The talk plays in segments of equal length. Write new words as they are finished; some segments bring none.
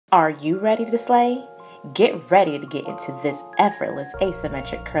Are you ready to slay? Get ready to get into this effortless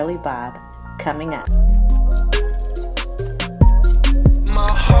asymmetric curly bob coming up.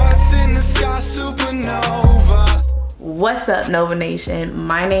 My heart's in the sky, supernova. What's up, Nova Nation?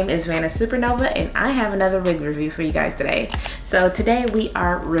 My name is Vana SUPERNOVA and I have another wig review for you guys today. So today we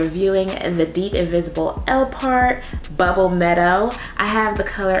are reviewing the Deep Invisible L part Bubble Meadow. I have the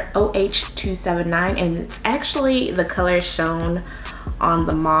color OH279 and it's actually the color shown on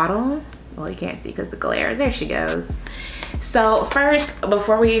the model. Well, you can't see because the glare. There she goes. So first,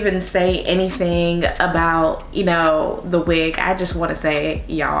 before we even say anything about, the wig, I just want to say,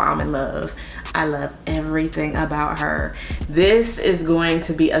 y'all, I'm in love. I love everything about her. This is going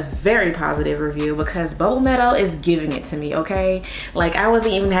to be a very positive review because Bubble Meadow is giving it to me, okay? Like, I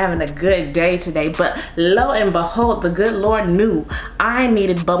wasn't even having a good day today, but lo and behold, the good Lord knew I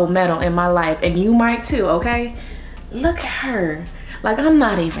needed Bubble Meadow in my life, and you might too, okay? Look at her. Like, I'm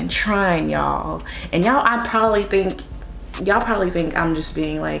not even trying, y'all. And y'all probably think I'm just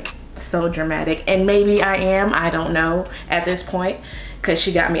being like so dramatic, and maybe I am, I don't know at this point, because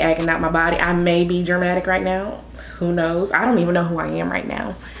she got me acting out my body. I may be dramatic right now, who knows? I don't even know who I am right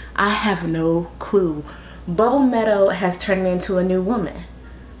now. I have no clue. Bubble Meadow has turned me into a new woman.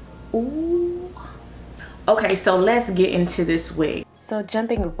 Ooh. Okay, so let's get into this wig. So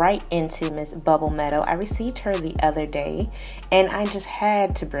jumping right into Miss Bubble Meadow, I received her the other day and I just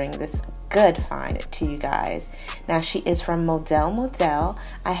had to bring this good find to you guys. Now she is from MOVO.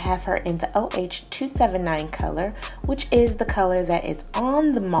 I have her in the OH279 color, which is the color that is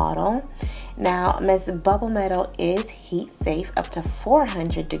on the model. Now Miss Bubble Meadow is heat safe up to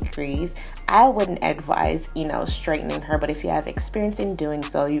 400 degrees. I wouldn't advise, straightening her, but if you have experience in doing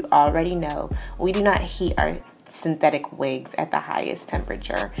so, you already know we do not heat our synthetic wigs at the highest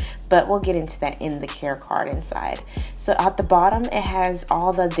temperature, but we'll get into that in the care card inside. So at the bottom, it has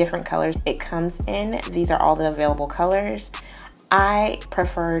all the different colors it comes in. These are all the available colors. I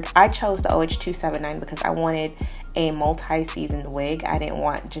chose the OH279 because I wanted a multi-season wig. I didn't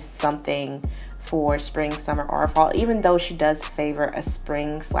want just something for spring, summer, or fall. Even though she does favor a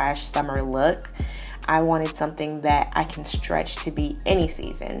spring/summer look, I wanted something that I can stretch to be any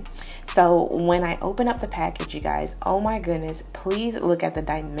season. So when I open up the package, you guys, oh my goodness, please look at the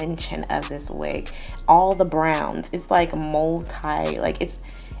dimension of this wig. All the browns, it's like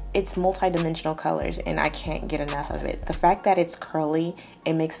it's multi-dimensional colors and I can't get enough of it. The fact that it's curly,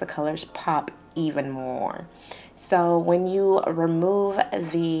 it makes the colors pop even more. So when you remove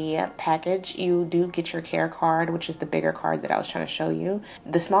the package, you do get your care card, which is the bigger card that I was trying to show you.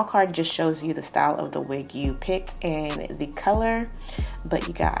 The small card just shows you the style of the wig you picked and the color. But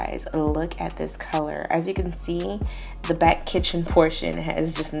you guys, look at this color. As you can see, the back kitchen portion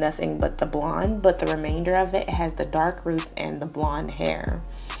has just nothing but the blonde, but the remainder of it has the dark roots and the blonde hair.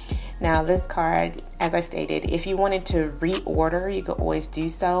 Now this card, as I stated, if you wanted to reorder, you could always do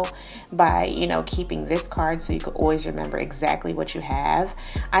so by, keeping this card so you could always remember exactly what you have.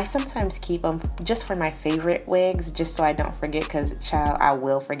 I sometimes keep them just for my favorite wigs, just so I don't forget, because child, I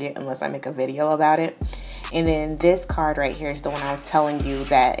will forget unless I make a video about it. And then this card right here is the one I was telling you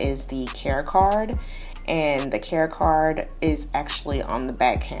that is the care card. And the care card is actually on the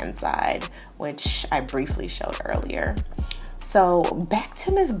backhand side, which I briefly showed earlier. So back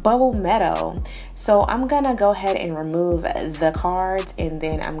to Miss Bubble Meadow. So I'm gonna go ahead and remove the cards and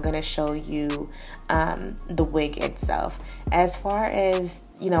then I'm gonna show you the wig itself. As far as,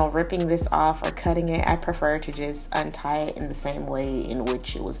 ripping this off or cutting it, I prefer to just untie it in the same way in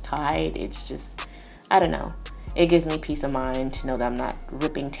which it was tied. It's just, I don't know. It gives me peace of mind to know that I'm not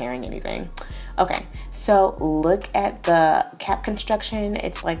ripping, tearing anything. Okay, so look at the cap construction.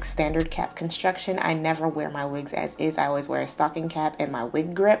 It's like standard cap construction. I never wear my wigs as is. I always wear a stocking cap and my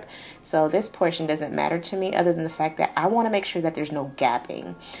wig grip. So this portion doesn't matter to me other than the fact that I want to make sure that there's no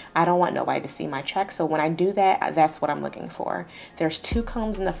gapping. I don't want nobody to see my track. So when I do that, that's what I'm looking for. There's two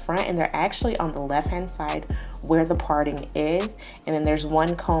combs in the front and they're actually on the left-hand side where the parting is. And then there's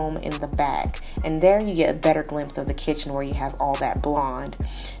one comb in the back. And there you get a better glimpse of the kitchen where you have all that blonde.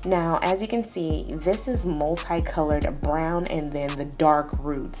 Now, as you can see, this is multicolored brown and then the dark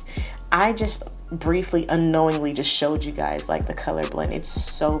roots. I just briefly, unknowingly just showed you guys like the color blend. It's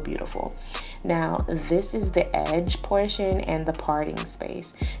so beautiful. Now, this is the edge portion and the parting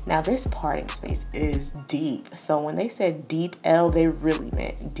space. Now, this parting space is deep. So when they said deep L, they really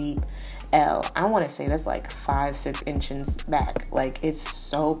meant deep L. I want to say that's like 5-6 inches back. Like, it's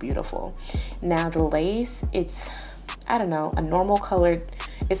so beautiful. Now, the lace, it's, I don't know, a normal colored,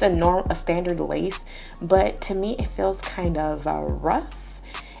 it's a standard lace, but to me it feels kind of rough,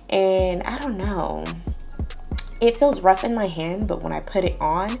 and I don't know, It feels rough in my hand, but when I put it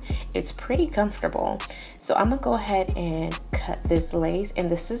on, it's pretty comfortable. So I'm gonna go ahead and cut this lace,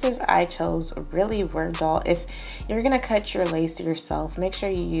 and the scissors I chose really were dull. If you're gonna cut your lace yourself, make sure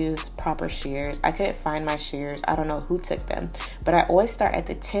you use proper shears. I couldn't find my shears. I don't know who took them, but I always start at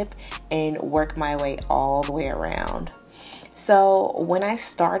the tip and work my way all the way around. So when I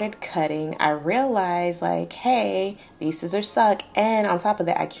started cutting, I realized like, hey, these scissors suck, and on top of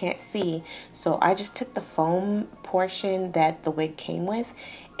that, I can't see. So I just took the foam portion that the wig came with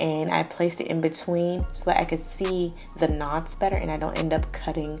and I placed it in between so that I could see the knots better and I don't end up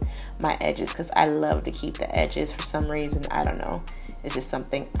cutting my edges, because I love to keep the edges for some reason. I don't know. It's just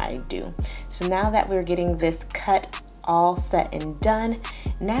something I do. So now that we're getting this cut all set and done,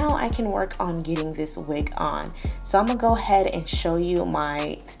 now I can work on getting this wig on. So I'm gonna go ahead and show you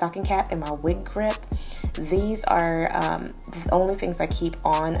my stocking cap and my wig grip. These are the only things I keep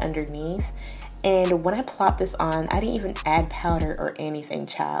on underneath. And when I plopped this on, I didn't even add powder or anything,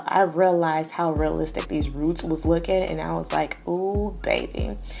 child. I realized how realistic these roots was looking, and I was like, ooh,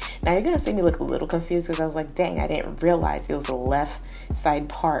 baby. Now you're gonna see me look a little confused because I was like, dang, I didn't realize it was the left side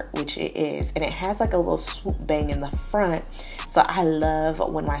part, which it is. And it has like a little swoop bang in the front. So I love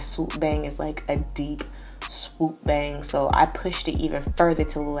when my swoop bang is like a deep swoop bang. So I pushed it even further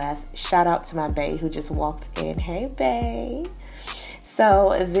to the left. Shout out to my bae who just walked in. Hey, bae.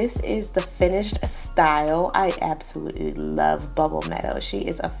 So this is the finished style. I absolutely love Bubble Meadow. She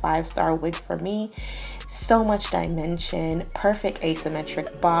is a 5-star wig for me. So much dimension, perfect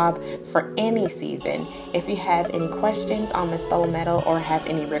asymmetric bob for any season. If you have any questions on Miss Bubble Meadow or have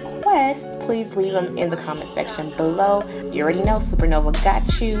any requests, please leave them in the comment section below. You already know Supernova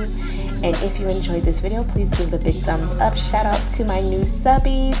got you. And if you enjoyed this video, please give it a big thumbs up. Shout out to my new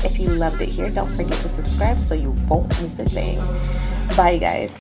subbies. If you loved it here, don't forget to subscribe so you won't miss a thing. Bye, guys.